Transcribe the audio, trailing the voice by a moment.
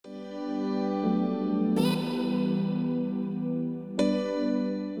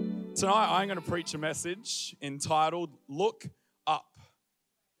Tonight I'm going to preach a message entitled, Look Up.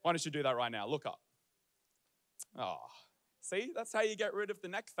 Why don't you do that right now? Look up. Oh, see, that's how you get rid of the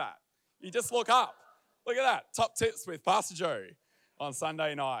neck fat. You just look up. Look at that. Top tips with Pastor Joe on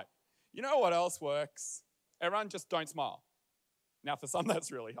Sunday night. You know what else works? Everyone just don't smile. Now, for some,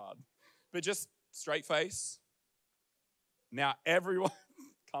 that's really hard. But just straight face. Now, everyone,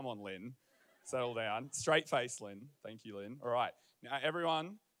 come on, Lynn. Settle down. Straight face, Lynn. Thank you, Lynn. All right. Now,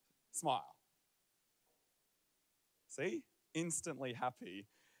 everyone, smile. See? Instantly happy.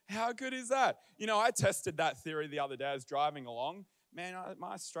 How good is that? You know, I tested that theory the other day. I was driving along. Man,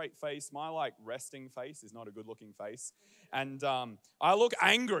 my straight face, my resting face is not a good looking face. And I look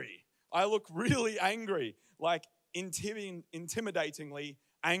angry. I look really angry, like intimidatingly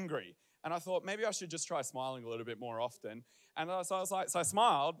angry. And I thought maybe I should just try smiling a little bit more often. And so I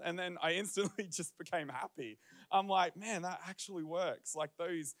smiled, and then I instantly just became happy. I'm like, man, that actually works. Like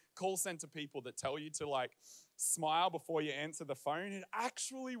those call center people that tell you to smile before you answer the phone, it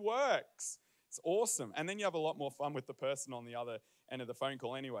actually works. It's awesome. And then you have a lot more fun with the person on the other end of the phone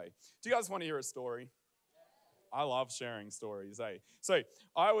call anyway. Do you guys want to hear a story? I love sharing stories, eh? So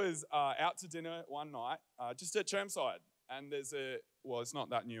I was out to dinner one night, just at Chermside. And it's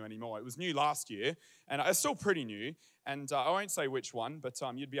not that new anymore. It was new last year, and it's still pretty new. And I won't say which one, but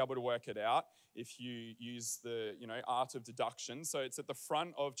you'd be able to work it out if you use the art of deduction. So it's at the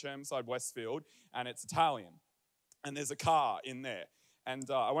front of Chermside Westfield, and it's Italian. And there's a car in there. And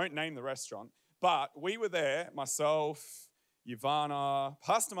I won't name the restaurant, but we were there, myself, Ivana,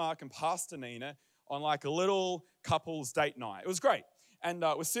 Pastor Mark, and Pastor Nina, on a little couple's date night. It was great. And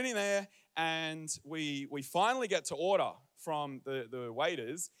we're sitting there, and we finally get to order from the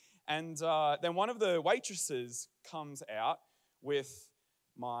waiters. And then one of the waitresses comes out with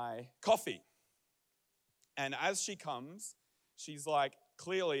my coffee. And as she comes, she's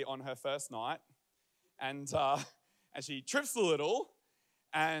clearly on her first night. And she trips a little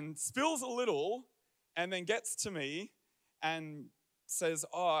and spills a little and then gets to me and says,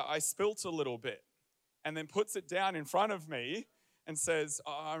 "Oh, I spilt a little bit." And then puts it down in front of me and says,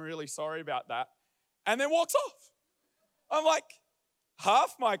 "Oh, I'm really sorry about that." And then walks off. I'm like,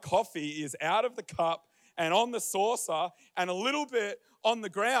 half my coffee is out of the cup and on the saucer and a little bit on the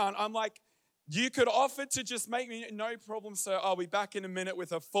ground. I'm like, you could offer to just make me, no problem, sir. I'll be back in a minute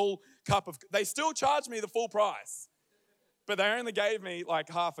with a full cup of, they still charge me the full price. But they only gave me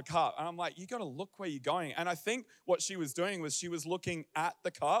half a cup. And I'm like, you got to look where you're going. And I think what she was doing was she was looking at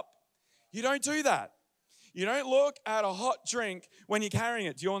the cup. You don't do that. You don't look at a hot drink when you're carrying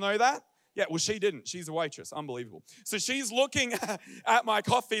it. Do you all know that? Yeah, well, she didn't. She's a waitress. Unbelievable. So she's looking at my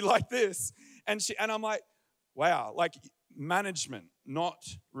coffee like this. And I'm like, wow, management not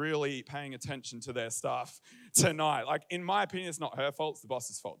really paying attention to their staff tonight. In my opinion, it's not her fault. It's the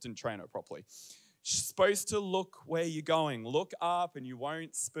boss's fault. Didn't train her properly. She's supposed to look where you're going. Look up and you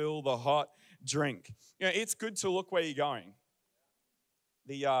won't spill the hot drink. It's good to look where you're going.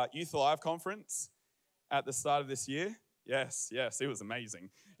 The Youth Alive conference at the start of this year, yes, it was amazing.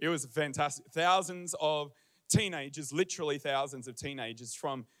 It was fantastic. Thousands of teenagers, literally thousands of teenagers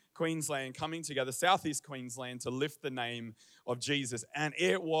from Queensland coming together, Southeast Queensland, to lift the name of Jesus. And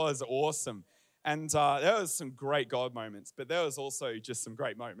it was awesome. And there was some great God moments, but there was also just some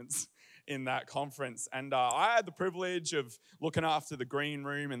great moments in that conference. And I had the privilege of looking after the green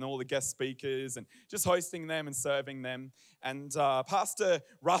room and all the guest speakers and just hosting them and serving them. And Pastor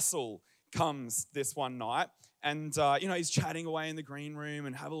Russell comes this one night, and he's chatting away in the green room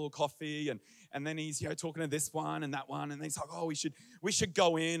and have a little coffee, and then he's talking to this one and that one, and then he's like, "Oh, we should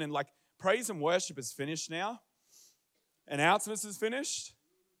go in," and praise and worship is finished now, announcements is finished,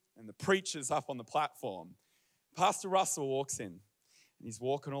 and the preacher's up on the platform. Pastor Russell walks in, and he's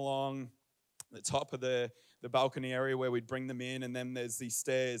walking along the top of the balcony area where we'd bring them in, and then there's these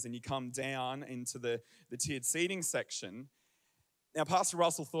stairs, and you come down into the tiered seating section. Now, Pastor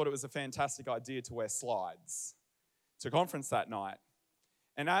Russell thought it was a fantastic idea to wear slides to conference that night.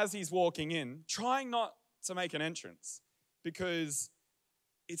 And as he's walking in, trying not to make an entrance, because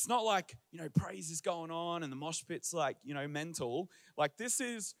it's not praise is going on and the mosh pit's mental. This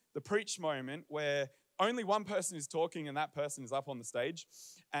is the preach moment where only one person is talking and that person is up on the stage.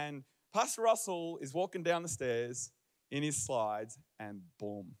 And Pastor Russell is walking down the stairs in his slides and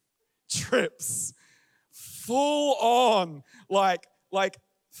boom, trips. Full on,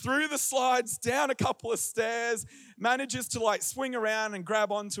 through the slides, down a couple of stairs, manages to swing around and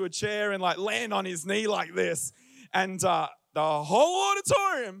grab onto a chair and land on his knee like this. And the whole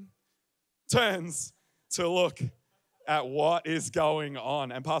auditorium turns to look at what is going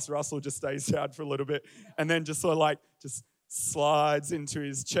on. And Pastor Russell just stays down for a little bit and then just sort of just slides into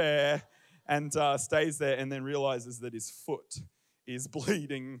his chair and stays there, and then realizes that his foot is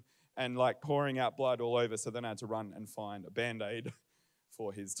bleeding and like pouring out blood all over. So then I had to run and find a Band-Aid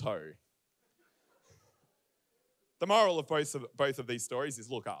for his toe. The moral of both of these stories is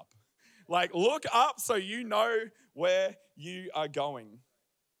look up. Like, look up so you know where you are going.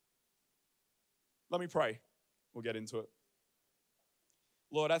 Let me pray. We'll get into it.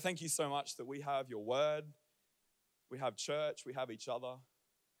 Lord, I thank you so much that we have your word, we have church, we have each other.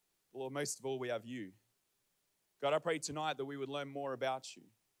 Lord, most of all, we have you. God, I pray tonight that we would learn more about you,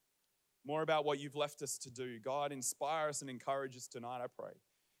 more about what you've left us to do. God, inspire us and encourage us tonight, I pray.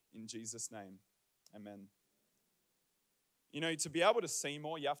 In Jesus' name, amen. You know, to be able to see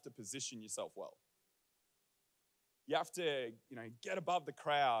more, you have to position yourself well. You have to, get above the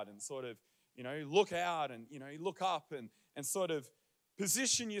crowd and sort of, look out and, look up and sort of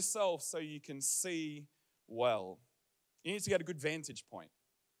position yourself so you can see well. You need to get a good vantage point.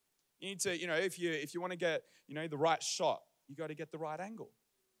 You need to, if you want to get, the right shot, you got to get the right angle.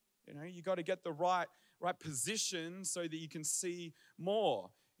 You got to get the right position so that you can see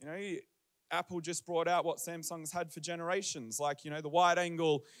more. Apple just brought out what Samsung's had for generations, like, the wide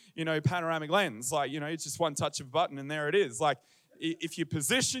angle, panoramic lens, like, it's just one touch of a button and there it is. Like, if you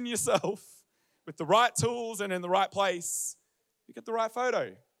position yourself with the right tools and in the right place, you get the right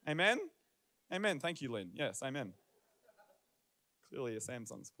photo. Amen? Amen. Thank you, Lynn. Yes, amen. Clearly a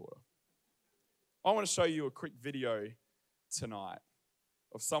Samsung supporter. I want to show you a quick video tonight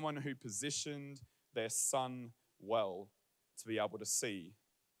of someone who positioned their son well to be able to see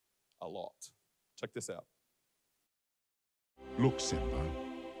a lot. Check this out. Look, Simba,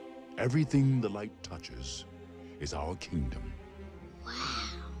 everything the light touches is our kingdom. Wow.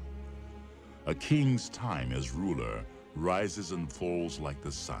 A king's time as ruler rises and falls like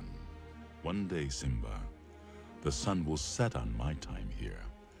the sun. One day, Simba, the sun will set on my time here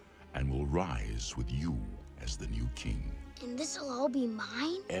and will rise with you as the new king. And this'll all be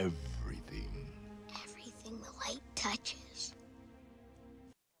mine? Everything. Everything the light touches.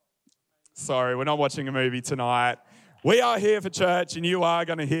 Sorry, we're not watching a movie tonight. We are here for church, and you are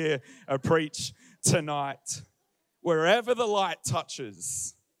going to hear a preach tonight. Wherever the light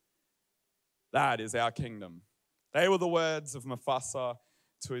touches, that is our kingdom. They were the words of Mufasa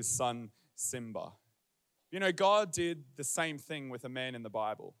to his son Simba. God did the same thing with a man in the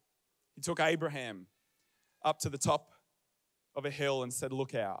Bible. He took Abraham up to the top of a hill and said,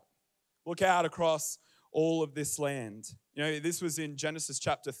 look out. Look out across all of this land. This was in Genesis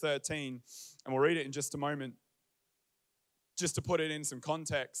chapter 13, and we'll read it in just a moment. Just to put it in some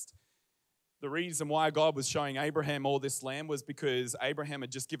context, the reason why God was showing Abraham all this land was because Abraham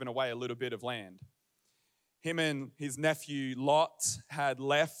had just given away a little bit of land. Him and his nephew Lot had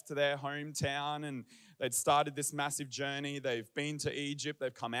left their hometown and they'd started this massive journey. They've been to Egypt.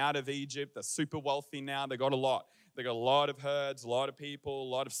 They've come out of Egypt. They're super wealthy now. They got a lot. They got a lot of herds, a lot of people, a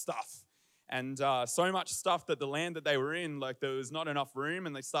lot of stuff. And so much stuff that the land that they were in, like there was not enough room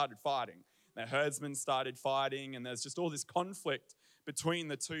and they started fighting. Their herdsmen started fighting and there's just all this conflict between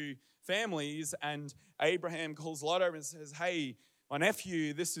the two families. And Abraham calls Lot over and says, hey, my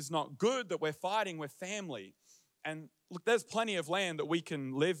nephew, this is not good that we're fighting, we're family. And look, there's plenty of land that we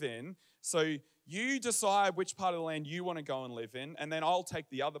can live in. So you decide which part of the land you want to go and live in, and then I'll take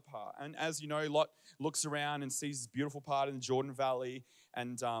the other part. And as you know, Lot looks around and sees this beautiful part in the Jordan Valley.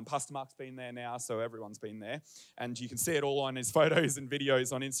 And Pastor Mark's been there now, so everyone's been there. And you can see it all on his photos and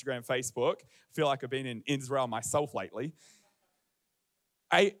videos on Instagram, Facebook. I feel like I've been in Israel myself lately.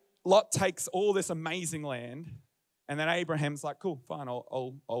 Lot takes all this amazing land, and then Abraham's like, cool, fine,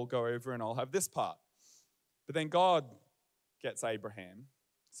 I'll go over and I'll have this part. But then God gets Abraham.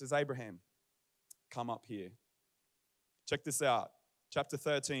 He says, Abraham, come up here. Check this out. Chapter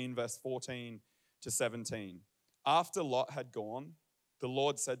 13, verse 14 to 17. After Lot had gone, the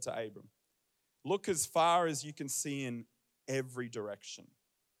Lord said to Abram, look as far as you can see in every direction,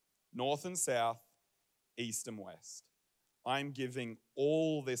 north and south, east and west. I'm giving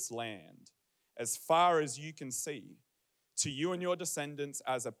all this land, as far as you can see, to you and your descendants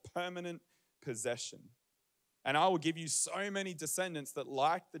as a permanent possession. And I will give you so many descendants that,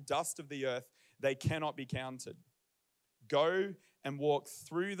 like the dust of the earth, they cannot be counted. Go and walk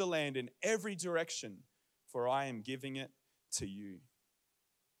through the land in every direction, for I am giving it to you.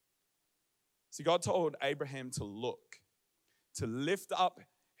 See, God told Abraham to look, to lift up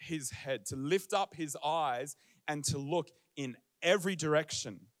his head, to lift up his eyes, and to look in every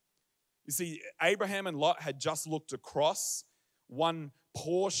direction. You see, Abraham and Lot had just looked across one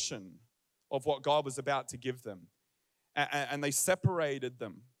portion of what God was about to give them. And they separated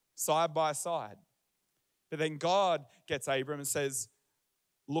them side by side. But then God gets Abram and says,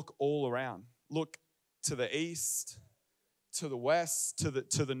 look all around. Look to the east, to the west, to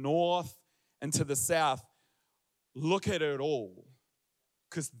the north, and to the south. Look at it all,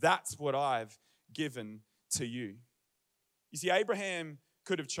 because that's what I've given to you. You see, Abraham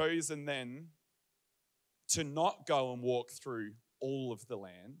could have chosen then to not go and walk through all of the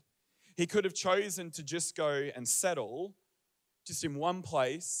land. He could have chosen to just go and settle just in one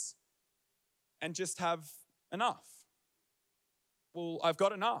place and just have enough. Well, I've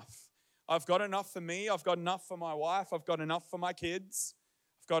got enough. I've got enough for me. I've got enough for my wife. I've got enough for my kids.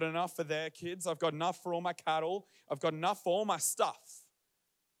 I've got enough for their kids. I've got enough for all my cattle. I've got enough for all my stuff.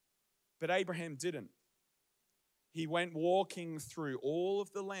 But Abraham didn't. He went walking through all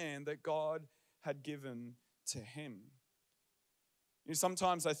of the land that God had given to him. You know,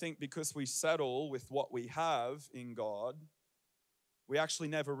 sometimes I think because we settle with what we have in God, we actually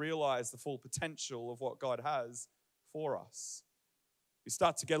never realize the full potential of what God has for us. We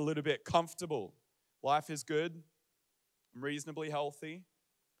start to get a little bit comfortable. Life is good. I'm reasonably healthy.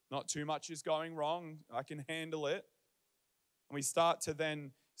 Not too much is going wrong. I can handle it. And we start to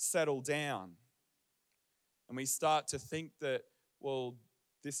then settle down. And we start to think that, well,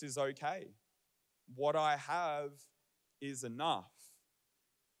 this is okay. What I have is enough.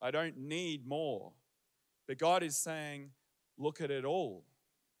 I don't need more. But God is saying, look at it all.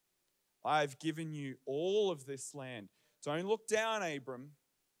 I've given you all of this land. Don't look down, Abram.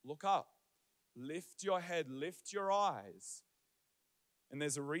 Look up. Lift your head. Lift your eyes. And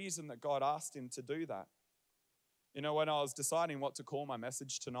there's a reason that God asked him to do that. You know, when I was deciding what to call my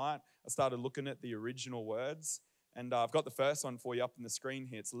message tonight, I started looking at the original words. And I've got the first one for you up on the screen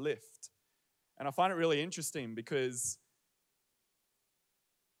here. It's lift. And I find it really interesting because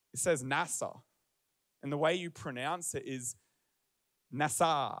it says NASA. And the way you pronounce it is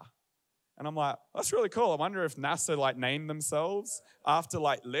NASA. And I'm like, that's really cool. I wonder if NASA named themselves after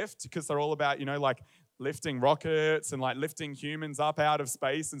lift, because they're all about, lifting rockets and lifting humans up out of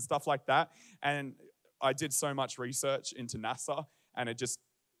space and stuff like that. And I did so much research into NASA, and it just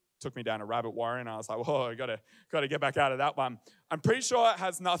took me down a rabbit warren. I was like, whoa, I gotta get back out of that one. I'm pretty sure it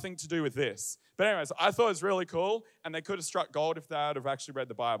has nothing to do with this. But anyways, I thought it was really cool, and they could have struck gold if they would have actually read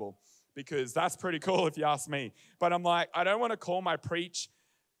the Bible, because that's pretty cool if you ask me. But I'm like, I don't want to call my preach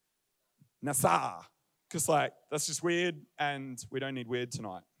NASA, because that's just weird, and we don't need weird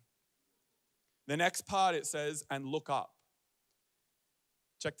tonight. The next part, it says, and look up.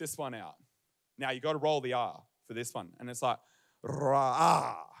 Check this one out. Now, you got to roll the R for this one. And it's like,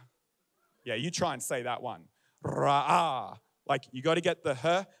 Ra'ah. Yeah, you try and say that one. Ra'ah. You got to get the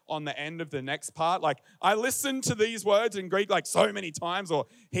H on the end of the next part. I listened to these words in Greek so many times, or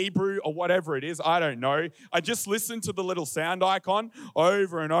Hebrew, or whatever it is. I don't know. I just listened to the little sound icon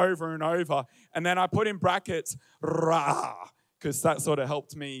over and over and over. And then I put in brackets, Ra'ah, because that sort of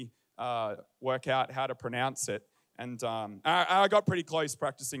helped me work out how to pronounce it. And I got pretty close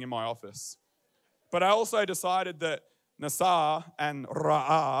practicing in my office. But I also decided that Nasar and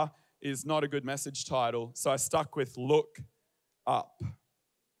Ra'ah is not a good message title, so I stuck with look up.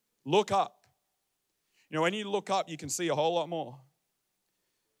 Look up. You know, when you look up, you can see a whole lot more.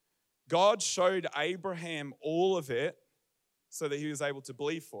 God showed Abraham all of it so that he was able to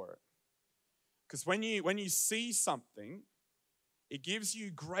believe for it. Because when you see something, it gives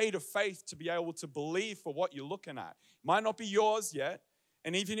you greater faith to be able to believe for what you're looking at. It might not be yours yet,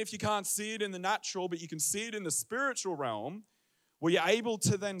 and even if you can't see it in the natural, but you can see it in the spiritual realm, well, you're able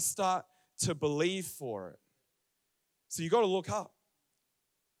to then start to believe for it. So you got to look up.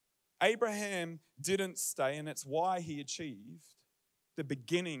 Abraham didn't stay, and it's why he achieved the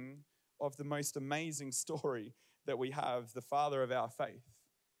beginning of the most amazing story that we have, the father of our faith.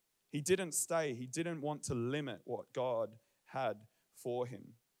 He didn't stay. He didn't want to limit what God had for him.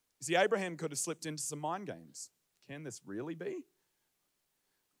 You see, Abraham could have slipped into some mind games. Can this really be?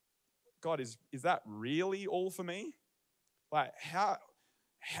 God, is that really all for me? How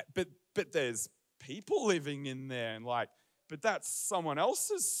but there's people living in there, and but that's someone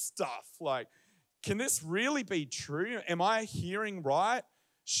else's stuff. Can this really be true? Am I hearing right?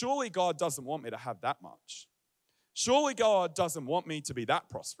 Surely God doesn't want me to have that much. Surely God doesn't want me to be that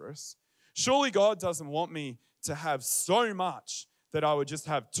prosperous. Surely God doesn't want me to have so much that I would just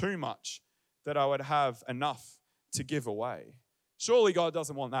have too much, that I would have enough to give away. Surely God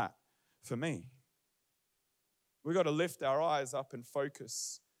doesn't want that for me. We've got to lift our eyes up and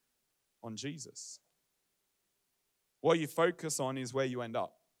focus on Jesus. What you focus on is where you end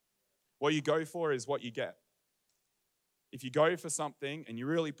up. What you go for is what you get. If you go for something and you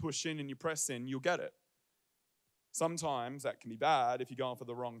really push in and you press in, you'll get it. Sometimes that can be bad if you're going for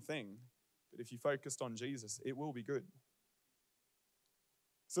the wrong thing. But if you focused on Jesus, it will be good.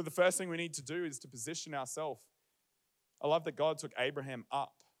 So the first thing we need to do is to position ourselves. I love that God took Abraham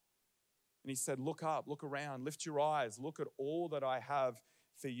up. And he said, look up, look around, lift your eyes, look at all that I have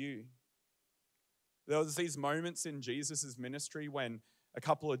for you. There was these moments in Jesus' ministry when a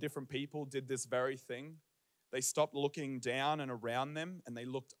couple of different people did this very thing. They stopped looking down and around them and they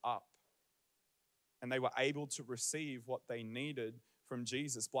looked up. And they were able to receive what they needed from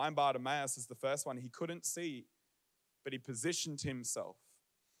Jesus. Blind Bartimaeus is the first one. He couldn't see, but he positioned himself.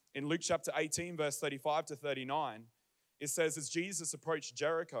 In Luke chapter 18, verse 35 to 39, it says, as Jesus approached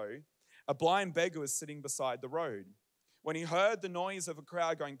Jericho, a blind beggar was sitting beside the road. When he heard the noise of a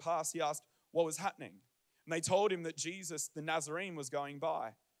crowd going past, he asked what was happening. And they told him that Jesus, the Nazarene, was going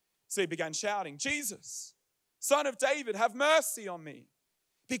by. So he began shouting, Jesus, Son of David, have mercy on me.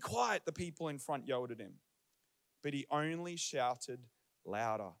 Be quiet, the people in front yelled at him. But he only shouted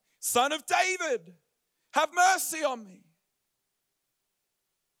louder, Son of David, have mercy on me.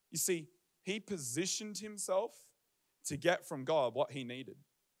 You see, he positioned himself to get from God what he needed.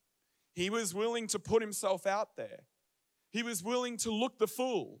 He was willing to put himself out there. He was willing to look the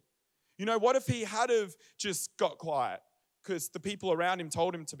fool. You know, what if he had have just got quiet because the people around him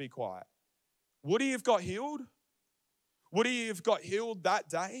told him to be quiet? Would he have got healed? Would he have got healed that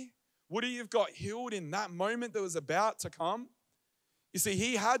day? Would he have got healed in that moment that was about to come? You see,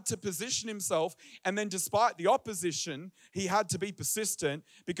 he had to position himself, and then despite the opposition, he had to be persistent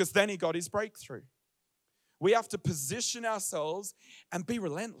because then he got his breakthrough. We have to position ourselves and be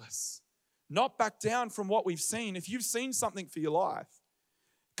relentless, not back down from what we've seen. If you've seen something for your life,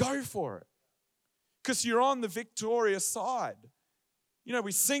 go for it because you're on the victorious side. You know,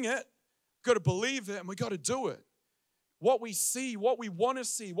 we sing it, got to believe it, and we got to do it. What we see, what we want to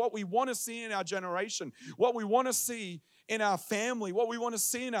see, what we want to see in our generation, what we want to see in our family, what we want to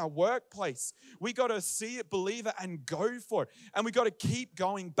see in our workplace. We got to see it, believe it, and go for it. And we got to keep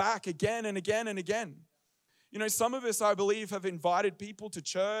going back again and again and again. You know, some of us, I believe, have invited people to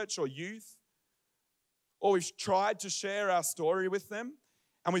church or youth, or we've tried to share our story with them,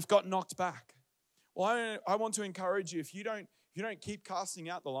 and we've got knocked back. Well, I want to encourage you, if you don't keep casting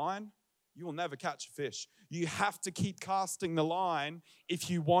out the line, you will never catch a fish. You have to keep casting the line if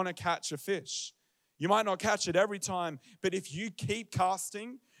you want to catch a fish. You might not catch it every time, but if you keep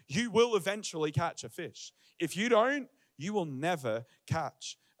casting, you will eventually catch a fish. If you don't, you will never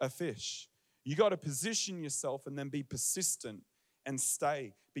catch a fish. You got to position yourself and then be persistent and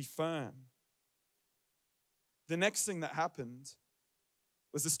stay, be firm. The next thing that happened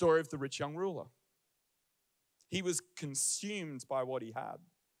was the story of the rich young ruler. He was consumed by what he had.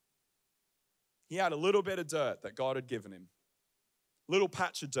 He had a little bit of dirt that God had given him, little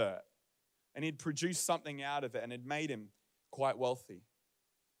patch of dirt, and he'd produced something out of it and it made him quite wealthy.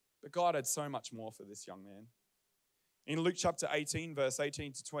 But God had so much more for this young man. In Luke chapter 18, verse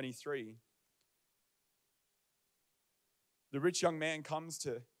 18 to 23, the rich young man comes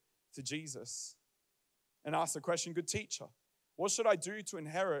to Jesus and asks the question, good teacher, what should I do to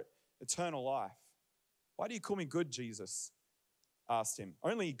inherit eternal life? Why do you call me good, Jesus asked him.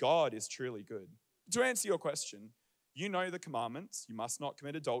 Only God is truly good. To answer your question, you know the commandments. You must not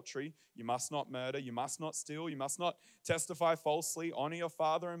commit adultery. You must not murder. You must not steal. You must not testify falsely. Honor your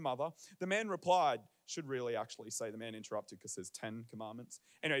father and mother. The man replied, should really actually say the man interrupted because there's 10 commandments.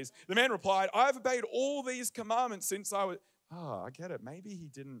 Anyways, the man replied, I've obeyed all these commandments since I was... I get it. Maybe he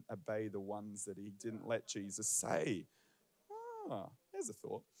didn't obey the ones that he didn't let Jesus say. There's a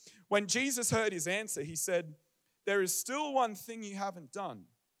thought. When Jesus heard his answer, he said, there is still one thing you haven't done.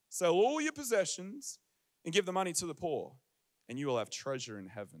 Sell all your possessions and give the money to the poor, and you will have treasure in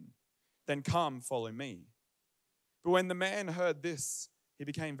heaven. Then come, follow me. But when the man heard this, he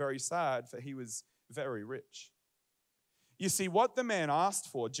became very sad, for he was very rich. You see, what the man asked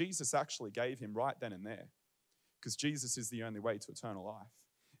for, Jesus actually gave him right then and there, because Jesus is the only way to eternal life.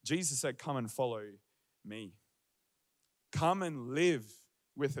 Jesus said, come and follow me. Come and live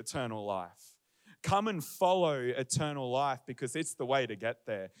with eternal life. Come and follow eternal life because it's the way to get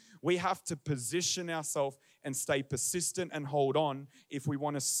there. We have to position ourselves and stay persistent and hold on if we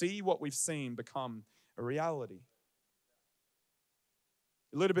want to see what we've seen become a reality.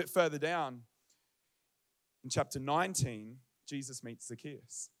 A little bit further down, in chapter 19, Jesus meets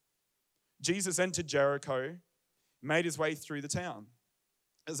Zacchaeus. Jesus entered Jericho, made his way through the town.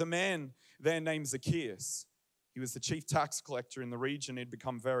 There's a man there named Zacchaeus. He was the chief tax collector in the region. He'd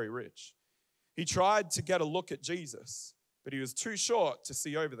become very rich. He tried to get a look at Jesus, but he was too short to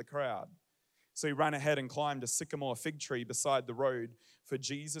see over the crowd. So he ran ahead and climbed a sycamore fig tree beside the road, for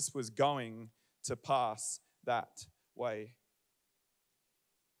Jesus was going to pass that way.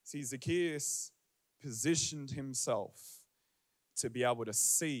 See, Zacchaeus positioned himself to be able to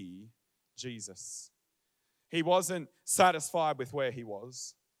see Jesus. He wasn't satisfied with where he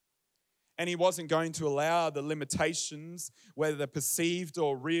was. And he wasn't going to allow the limitations, whether they're perceived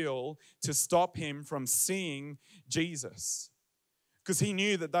or real, to stop him from seeing Jesus. Because he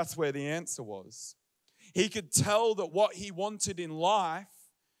knew that that's where the answer was. He could tell that what he wanted in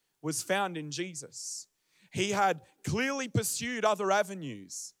life was found in Jesus. He had clearly pursued other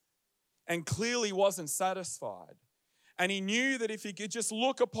avenues and clearly wasn't satisfied. And he knew that if he could just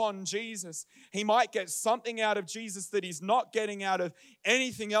look upon Jesus, he might get something out of Jesus that he's not getting out of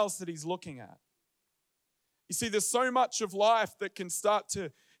anything else that he's looking at. You see, there's so much of life that can start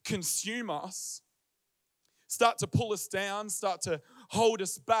to consume us, start to pull us down, start to hold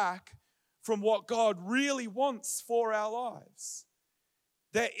us back from what God really wants for our lives.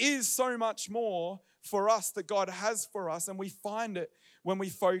 There is so much more for us that God has for us, and we find it when we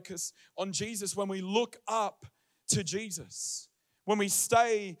focus on Jesus, when we look up to Jesus, when we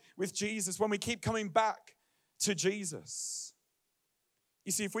stay with Jesus, when we keep coming back to Jesus.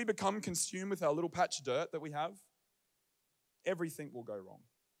 You see, if we become consumed with our little patch of dirt that we have, everything will go wrong.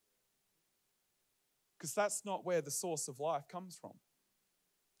 Because that's not where the source of life comes from.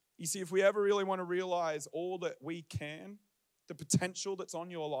 You see, if we ever really want to realize all that we can, the potential that's on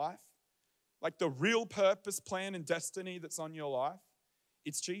your life, like the real purpose, plan, and destiny that's on your life,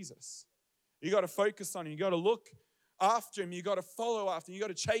 it's Jesus. You got to focus on him. You got to look after him. You got to follow after him. You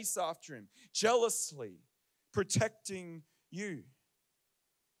got to chase after him, jealously protecting you.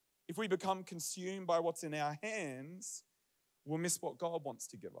 If we become consumed by what's in our hands, we'll miss what God wants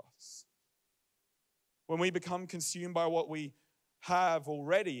to give us. When we become consumed by what we have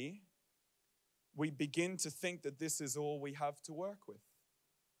already, we begin to think that this is all we have to work with.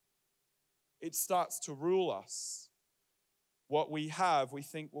 It starts to rule us. What we have, we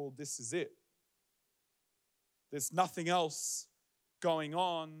think, well, this is it. There's nothing else going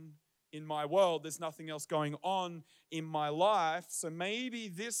on in my world. There's nothing else going on in my life. So maybe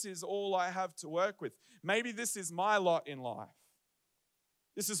this is all I have to work with. Maybe this is my lot in life.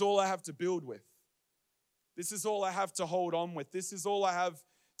 This is all I have to build with. This is all I have to hold on with. This is all I have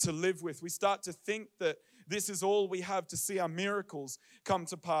to live with. We start to think that this is all we have to see our miracles come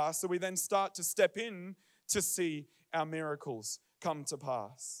to pass. So we then start to step in to see our miracles come to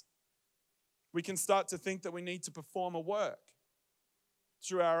pass. We can start to think that we need to perform a work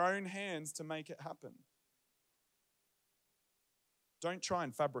through our own hands to make it happen. Don't try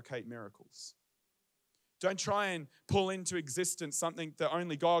and fabricate miracles. Don't try and pull into existence something that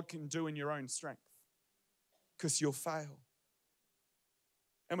only God can do in your own strength, because you'll fail.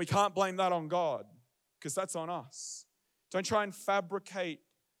 And we can't blame that on God, because that's on us. Don't try and fabricate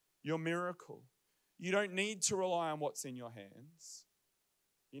your miracle. You don't need to rely on what's in your hands.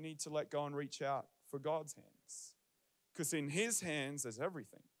 You need to let go and reach out for God's hands. Because in his hands, there's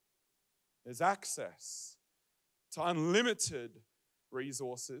everything. There's access to unlimited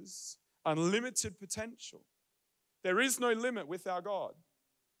resources, unlimited potential. There is no limit with our God.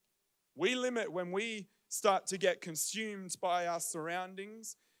 We limit when we start to get consumed by our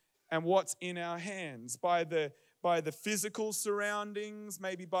surroundings and what's in our hands, by the physical surroundings,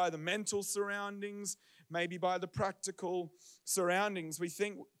 maybe by the mental surroundings, maybe by the practical surroundings. We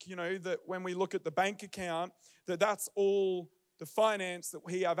think, that when we look at the bank account, that's all the finance that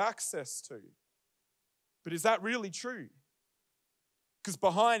we have access to. But is that really true? Because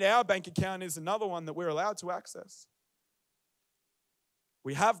behind our bank account is another one that we're allowed to access.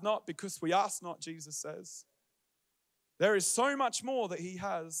 We have not because we ask not, Jesus says. There is so much more that he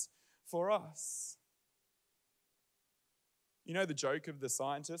has for us. You know the joke of the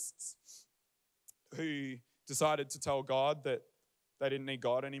scientists who decided to tell God that they didn't need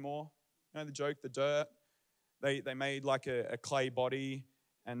God anymore? You know the joke, the dirt? They made like a clay body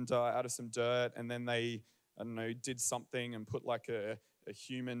and out of some dirt, and then they, did something and put like a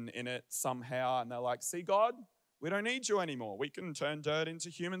human in it somehow, and they're like, see, God, we don't need you anymore. We can turn dirt into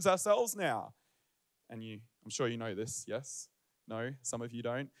humans ourselves now. And I'm sure you know this, yes? No, some of you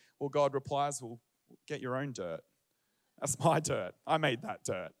don't. Well, God replies, well, get your own dirt. That's my dirt. I made that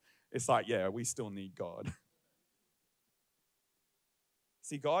dirt. It's like, yeah, we still need God.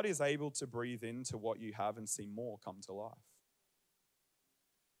 See, God is able to breathe into what you have and see more come to life.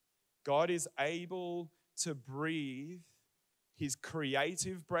 God is able to breathe his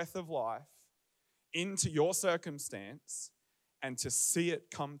creative breath of life into your circumstance and to see it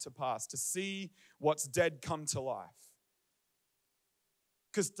come to pass, to see what's dead come to life.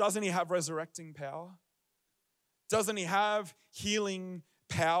 Because doesn't he have resurrecting power? Doesn't he have healing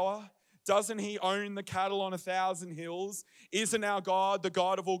power? Doesn't he own the cattle on 1,000 hills? Isn't our God the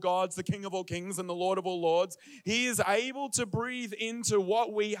God of all gods, the King of all kings, and the Lord of all lords? He is able to breathe into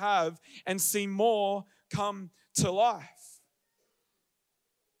what we have and see more come to life.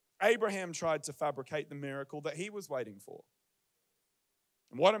 Abraham tried to fabricate the miracle that he was waiting for.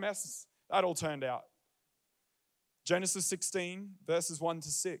 And what a mess that all turned out. Genesis 16, verses 1 to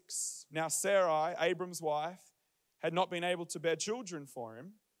 6. Now Sarai, Abram's wife, had not been able to bear children for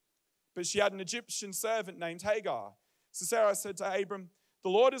him, but she had an Egyptian servant named Hagar. So Sarai said to Abram, "The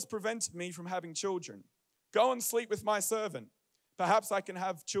Lord has prevented me from having children. Go and sleep with my servant. Perhaps I can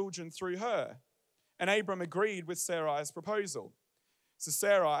have children through her." And Abram agreed with Sarai's proposal. So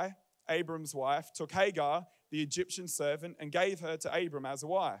Sarai, Abram's wife, took Hagar, the Egyptian servant, and gave her to Abram as a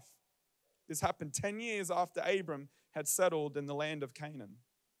wife. This happened 10 years after Abram had settled in the land of Canaan.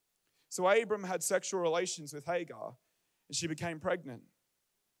 So Abram had sexual relations with Hagar, and she became pregnant.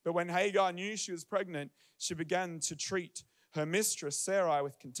 But when Hagar knew she was pregnant, she began to treat her mistress Sarai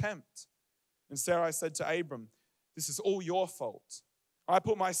with contempt. And Sarai said to Abram, "This is all your fault. I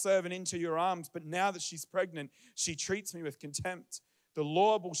put my servant into your arms, but now that she's pregnant, she treats me with contempt. The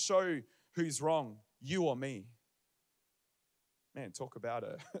Lord will show who's wrong, you or me." Man, talk about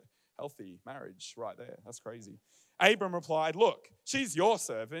a healthy marriage right there. That's crazy. Abram replied, "Look, she's your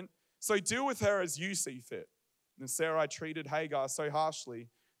servant, so deal with her as you see fit." And Sarai treated Hagar so harshly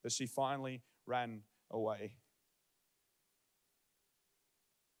that she finally ran away.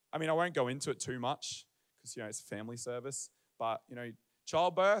 I mean, I won't go into it too much because, it's a family service. But,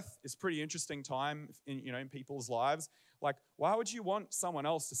 childbirth is a pretty interesting time in people's lives. Like, why would you want someone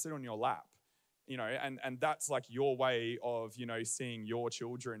else to sit on your lap? And that's like your way of, seeing your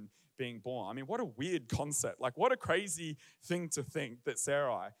children being born. I mean, what a weird concept. Like, what a crazy thing to think that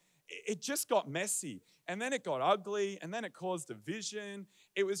Sarai. It just got messy. And then it got ugly. And then it caused division.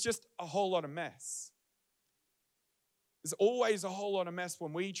 It was just a whole lot of mess. There's always a whole lot of mess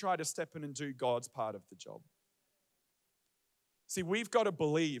when we try to step in and do God's part of the job. See, we've got to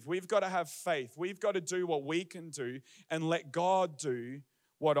believe. We've got to have faith. We've got to do what we can do and let God do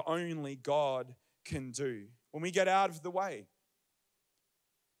what only God can do. When we get out of the way,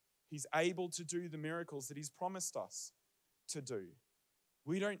 He's able to do the miracles that He's promised us to do.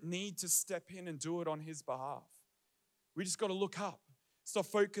 We don't need to step in and do it on His behalf. We just got to look up. Stop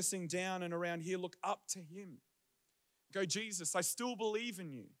focusing down and around here. Look up to Him. Go, "Jesus, I still believe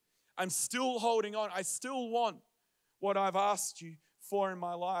in you. I'm still holding on. I still want what I've asked you for in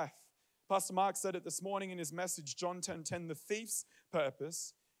my life." Pastor Mark said it this morning in his message, John 10:10, "The thief's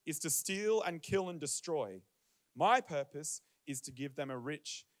purpose is to steal and kill and destroy. My purpose is to give them a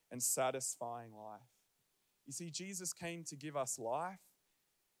rich and satisfying life." You see, Jesus came to give us life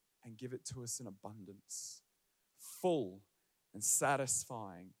and give it to us in abundance, full and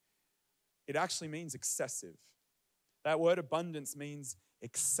satisfying. It actually means excessive. That word abundance means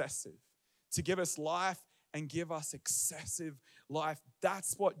excessive. To give us life and give us excessive life.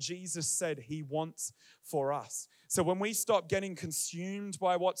 That's what Jesus said He wants for us. So when we stop getting consumed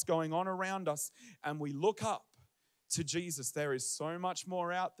by what's going on around us and we look up to Jesus, there is so much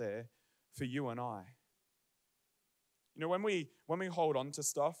more out there for you and I. When we hold on to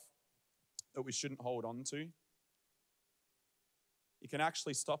stuff that we shouldn't hold on to, it can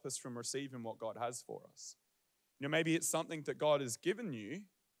actually stop us from receiving what God has for us. Maybe it's something that God has given you,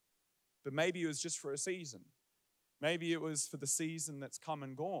 but maybe it was just for a season. Maybe it was for the season that's come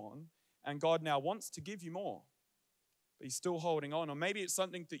and gone, and God now wants to give you more, but He's still holding on. Or maybe it's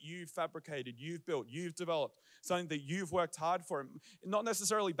something that you've fabricated, you've built, you've developed, something that you've worked hard for. Not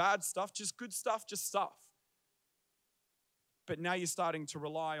necessarily bad stuff, just good stuff, just stuff. But now you're starting to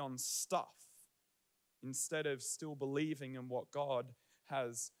rely on stuff instead of still believing in what God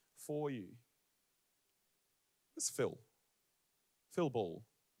has for you. It's Phil. Phil Ball.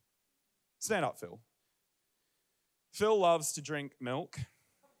 Stand up, Phil. Phil loves to drink milk,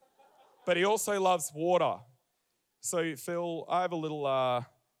 but he also loves water. So, Phil, I have a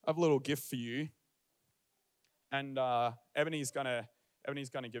little gift for you, and Ebony's gonna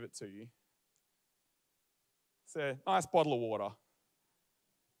give it to you. It's a nice bottle of water.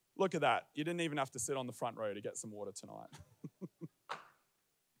 Look at that. You didn't even have to sit on the front row to get some water tonight.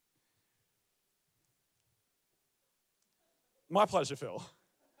 My pleasure, Phil.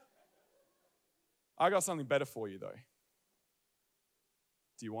 I got something better for you, though.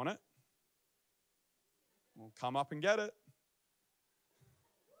 Do you want it? Well, come up and get it.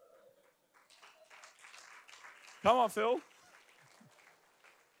 Come on, Phil.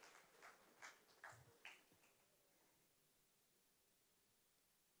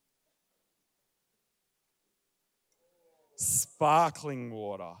 Sparkling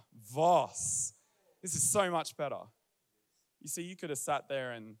water. Voss. This is so much better. You see, you could have sat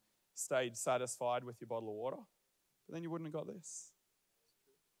there and stayed satisfied with your bottle of water, but then you wouldn't have got this.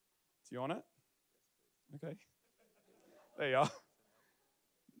 Do you want it? Okay. There you are.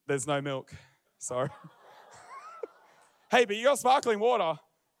 There's no milk. Sorry. Hey, but you got sparkling water.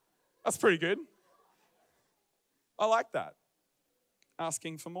 That's pretty good. I like that.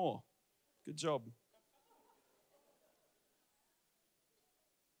 Asking for more. Good job.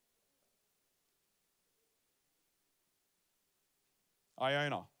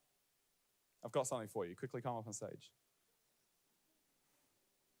 Iona, I've got something for you. Quickly come up on stage.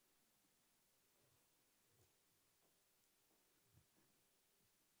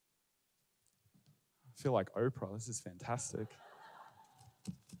 I feel like Oprah. This is fantastic.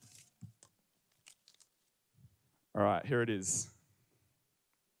 All right, here it is.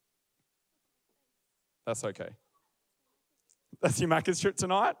 That's okay. That's your Macca's trip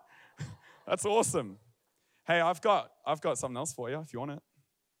tonight? That's awesome. Hey, I've got something else for you if you want it.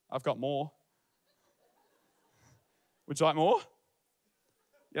 I've got more. Would you like more?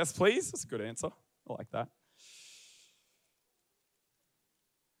 Yes, please. That's a good answer. I like that.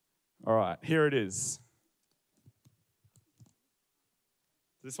 All right, here it is.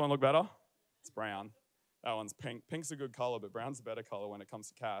 Does this one look better? It's brown. That one's pink. Pink's a good color, but brown's a better color when it comes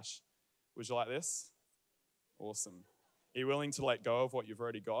to cash. Would you like this? Awesome. Are you willing to let go of what you've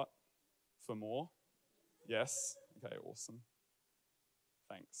already got for more? Yes? Okay, awesome.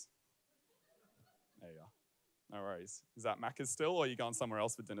 Thanks. There you are. No worries. Is that Macca's still, or are you going somewhere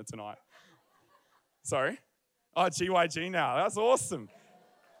else for dinner tonight? Sorry? Oh, GYG now. That's awesome.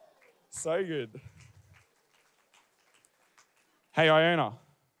 So good. Hey, Iona.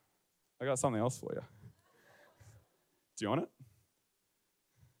 I got something else for you. Do you want it?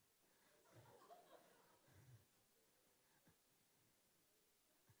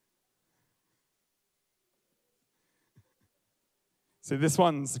 See, this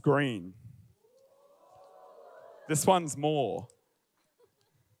one's green. This one's more.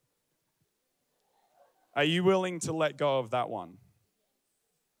 Are you willing to let go of that one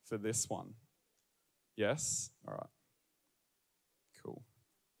for this one? Yes? All right. Cool.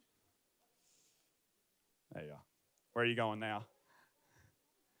 There you are. Where are you going now?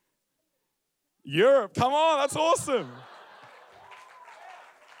 Europe. Come on, that's awesome.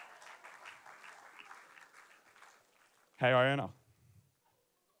 Hey, Iona.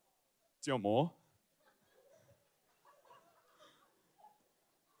 Do you want more?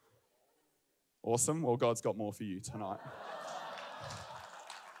 Awesome. Well, God's got more for you tonight.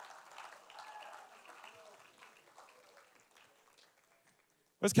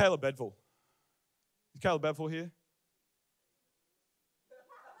 Where's Caleb Bedville? Is Caleb Bedville here?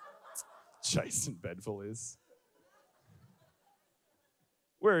 Jason Bedville is.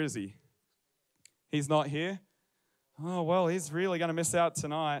 Where is he? He's not here? Oh, well, he's really going to miss out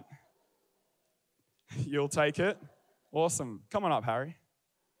tonight. You'll take it? Awesome. Come on up, Harry.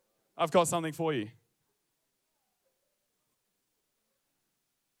 I've got something for you.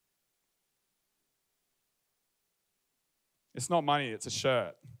 It's not money, it's a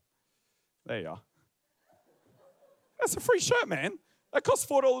shirt. There you are. That's a free shirt, man. That costs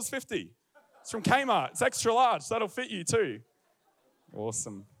 $4.50. It's from Kmart. It's extra large. That'll fit you too.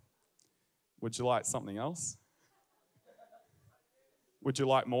 Awesome. Would you like something else? Would you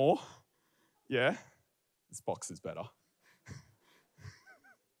like more? Yeah? This box is better.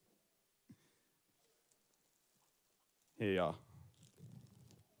 Here you are.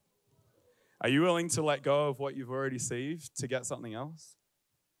 Are you willing to let go of what you've already received to get something else?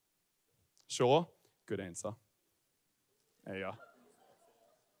 Sure? Good answer. There you are.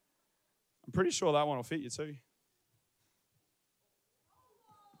 I'm pretty sure that one will fit you too.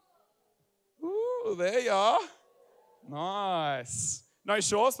 Ooh, there you are. Nice. No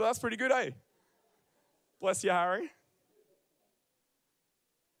shorts, but that's pretty good, eh? Bless you, Harry.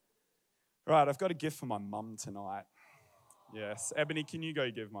 Right, I've got a gift for my mum tonight. Yes. Ebony, can you go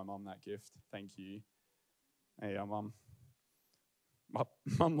give my mum that gift? Thank you. Hey, Mum. My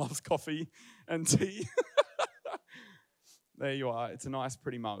mum loves coffee and tea. There you are. It's a nice,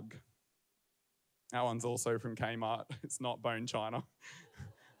 pretty mug. That one's also from Kmart. It's not bone china.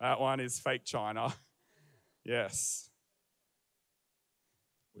 That one is fake china. Yes.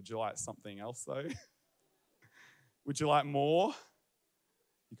 Would you like something else, though? Would you like more?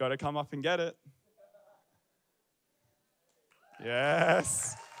 You got to come up and get it.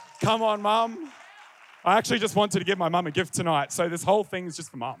 Yes. Come on, Mum. I actually just wanted to give my mum a gift tonight, so this whole thing is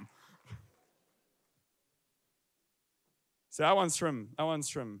just for Mum. So that one's from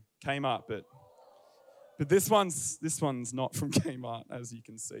Kmart, but But this one's not from Kmart, as you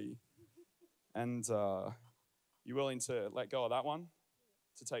can see. And you willing to let go of that one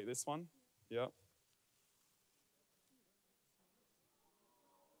to take this one? Yep.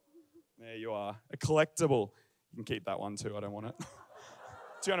 There you are. A collectible. You can keep that one too. I don't want it. Do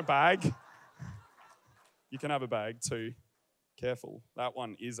you want a bag? You can have a bag too. Careful. That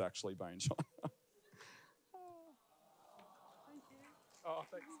one is actually bone shot. Thank you. Oh,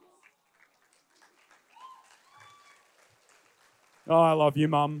 thanks. Oh, I love you,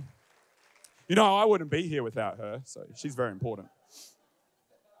 Mum. You know, I wouldn't be here without her, so she's very important.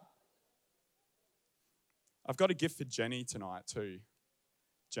 I've got a gift for Jenny tonight too.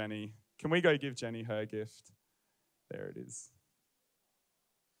 Jenny, can we go give Jenny her gift? There it is.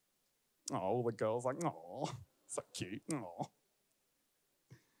 Oh, all the girls like, oh, so cute. Oh.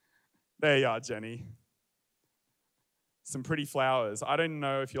 There you are, Jenny. Some pretty flowers. I don't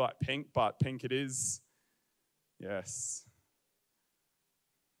know if you like pink, but pink it is. Yes.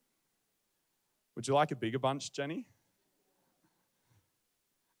 Would you like a bigger bunch, Jenny?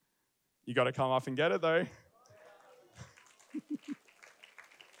 You got to come up and get it, though.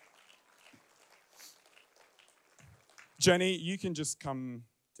 Jenny, you can just come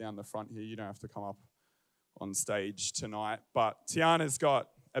down the front here. You don't have to come up on stage tonight. But Tiana's got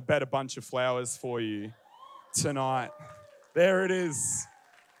a better bunch of flowers for you tonight. There it is.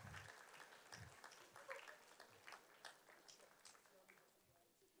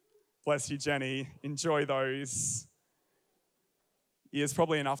 Bless you, Jenny. Enjoy those. There's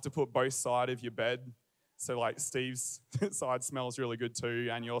probably enough to put both sides of your bed. So like Steve's side smells really good too,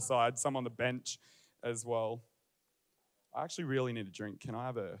 and your side, some on the bench as well. I actually really need a drink. Can I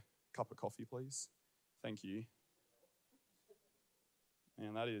have a cup of coffee, please? Thank you.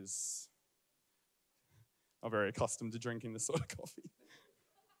 And that is, I'm very accustomed to drinking this sort of coffee.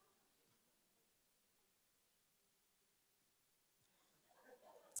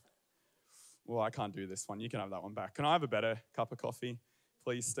 Well, I can't do this one. You can have that one back. Can I have a better cup of coffee,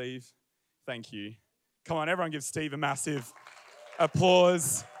 please, Steve? Thank you. Come on, everyone give Steve a massive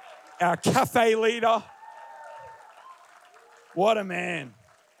applause. Our cafe leader. What a man.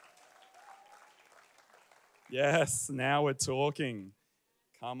 Yes, now we're talking.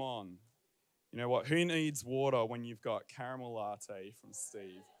 Come on. You know what? Who needs water when you've got caramel latte from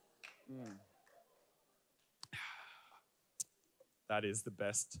Steve? That is the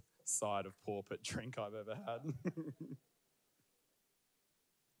best side of pulpit drink I've ever had.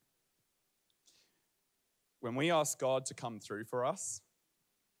 When we ask God to come through for us,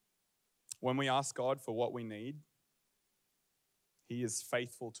 when we ask God for what we need, He is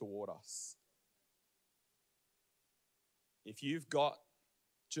faithful toward us. If you've got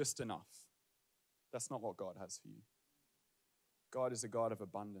just enough, that's not what God has for you. God is a God of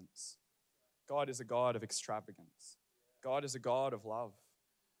abundance. God is a God of extravagance. God is a God of love.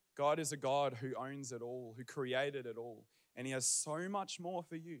 God is a God who owns it all, who created it all, and He has so much more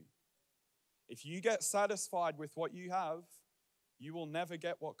for you. If you get satisfied with what you have, you will never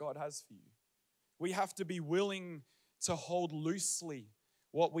get what God has for you. We have to be willing to hold loosely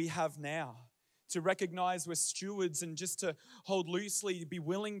what we have now, to recognize we're stewards and just to hold loosely, be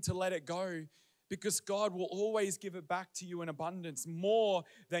willing to let it go, because God will always give it back to you in abundance, more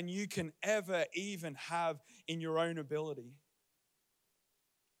than you can ever even have in your own ability.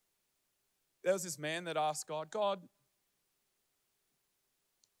 There was this man that asked God,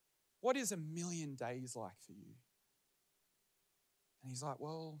 what is 1,000,000 days like for you? And He's like,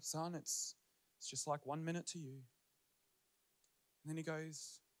 well, son, it's just like 1 minute to you. And then He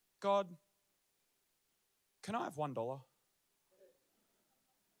goes, God, can I have $1?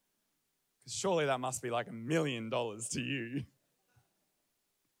 Because surely that must be like $1 million to you.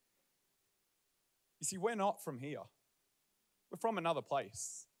 You see, we're not from here. We're from another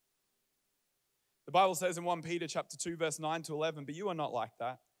place. The Bible says in 1 Peter chapter 2, verse 9 to 11, but you are not like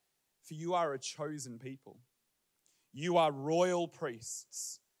that, for you are a chosen people. You are royal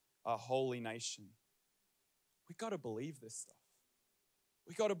priests, a holy nation. We've got to believe this stuff.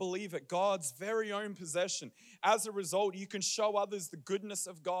 We've got to believe it, God's very own possession. As a result, you can show others the goodness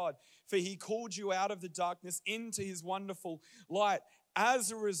of God, for He called you out of the darkness into His wonderful light.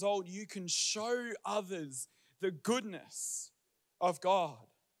 As a result, you can show others the goodness of God.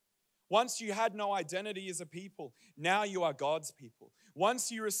 Once you had no identity as a people, now you are God's people. Once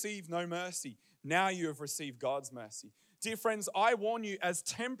you received no mercy, now you have received God's mercy. Dear friends, I warn you as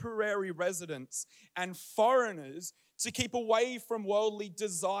temporary residents and foreigners to keep away from worldly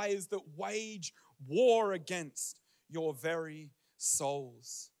desires that wage war against your very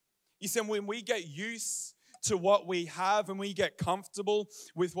souls. You see, when we get used to what we have and we get comfortable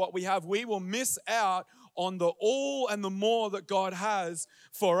with what we have, we will miss out on the all and the more that God has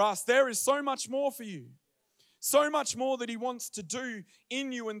for us. There is so much more for you. So much more that he wants to do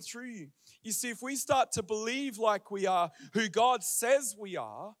in you and through you. You see, if we start to believe like we are who God says we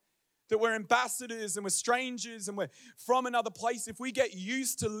are, that we're ambassadors and we're strangers and we're from another place, if we get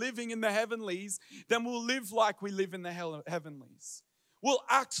used to living in the heavenlies, then we'll live like we live in the heavenlies. We'll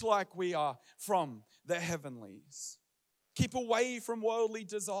act like we are from the heavenlies. Keep away from worldly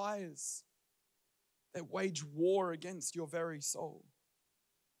desires that wage war against your very soul.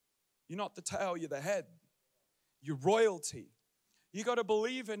 You're not the tail, you're the head. You're royalty. You got to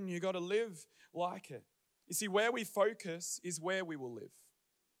believe it and you got to live like it. You see, where we focus is where we will live.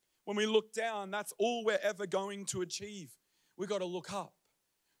 When we look down, that's all we're ever going to achieve. We got to look up.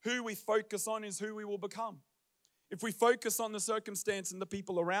 Who we focus on is who we will become. If we focus on the circumstance and the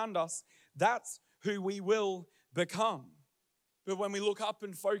people around us, that's who we will become. But when we look up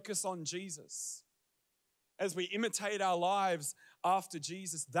and focus on Jesus, as we imitate our lives after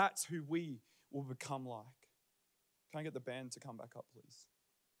Jesus, that's who we will become like. Can I get the band to come back up, please?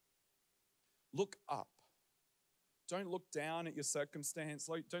 Look up. Don't look down at your circumstance.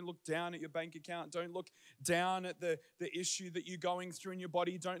 Don't look down at your bank account. Don't look down at the issue that you're going through in your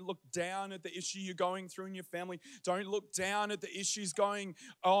body. Don't look down at the issue you're going through in your family. Don't look down at the issues going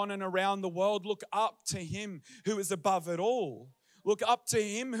on and around the world. Look up to him who is above it all. Look up to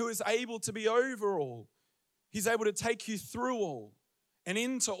him who is able to be over all. He's able to take you through all and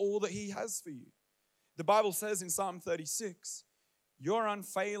into all that he has for you. The Bible says in Psalm 36, your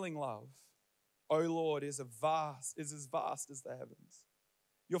unfailing love, O Lord, is as vast as the heavens.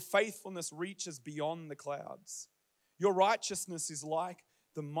 Your faithfulness reaches beyond the clouds. Your righteousness is like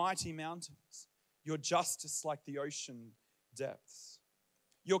the mighty mountains. Your justice like the ocean depths.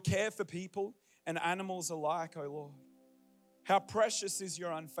 Your care for people and animals alike, O Lord. How precious is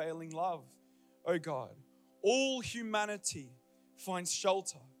your unfailing love, O God. All humanity finds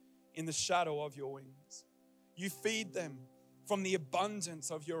shelter in the shadow of your wings. You feed them from the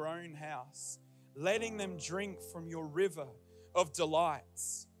abundance of your own house, letting them drink from your river of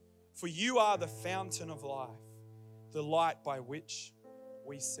delights. For you are the fountain of life, the light by which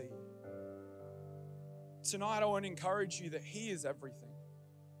we see. Tonight I want to encourage you that he is everything.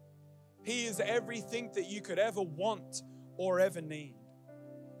 He is everything that you could ever want or ever need.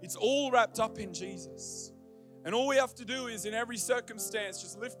 It's all wrapped up in Jesus. And all we have to do is in every circumstance,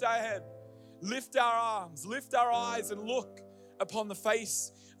 just lift our head, lift our arms, lift our eyes and look upon the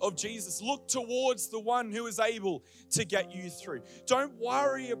face of Jesus. Look towards the one who is able to get you through. Don't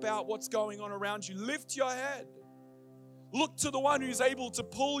worry about what's going on around you. Lift your head. Look to the one who's able to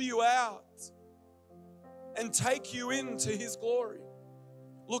pull you out and take you into his glory.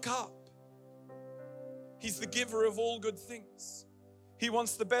 Look up. He's the giver of all good things. He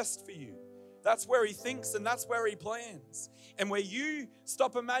wants the best for you. That's where he thinks and that's where he plans. And where you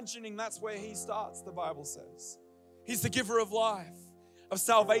stop imagining, that's where he starts, the Bible says. He's the giver of life, of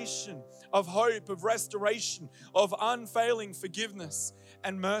salvation, of hope, of restoration, of unfailing forgiveness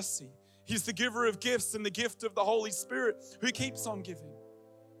and mercy. He's the giver of gifts and the gift of the Holy Spirit who keeps on giving.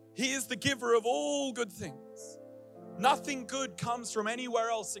 He is the giver of all good things. Nothing good comes from anywhere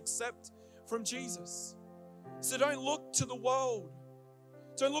else except from Jesus. So don't look to the world.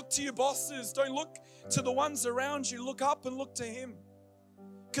 Don't look to your bosses. Don't look to the ones around you. Look up and look to him.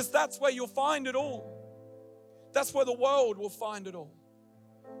 Because that's where you'll find it all. That's where the world will find it all.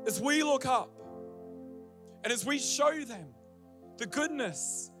 As we look up and as we show them the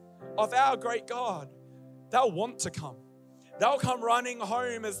goodness of our great God, they'll want to come. They'll come running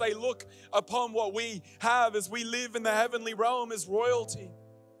home as they look upon what we have as we live in the heavenly realm as royalty.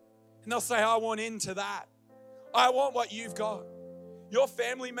 And they'll say, I want into that. I want what you've got. Your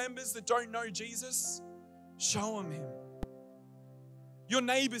family members that don't know Jesus, show them him. Your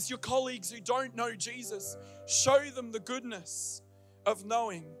neighbors, your colleagues who don't know Jesus, show them the goodness of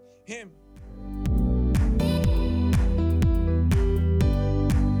knowing him.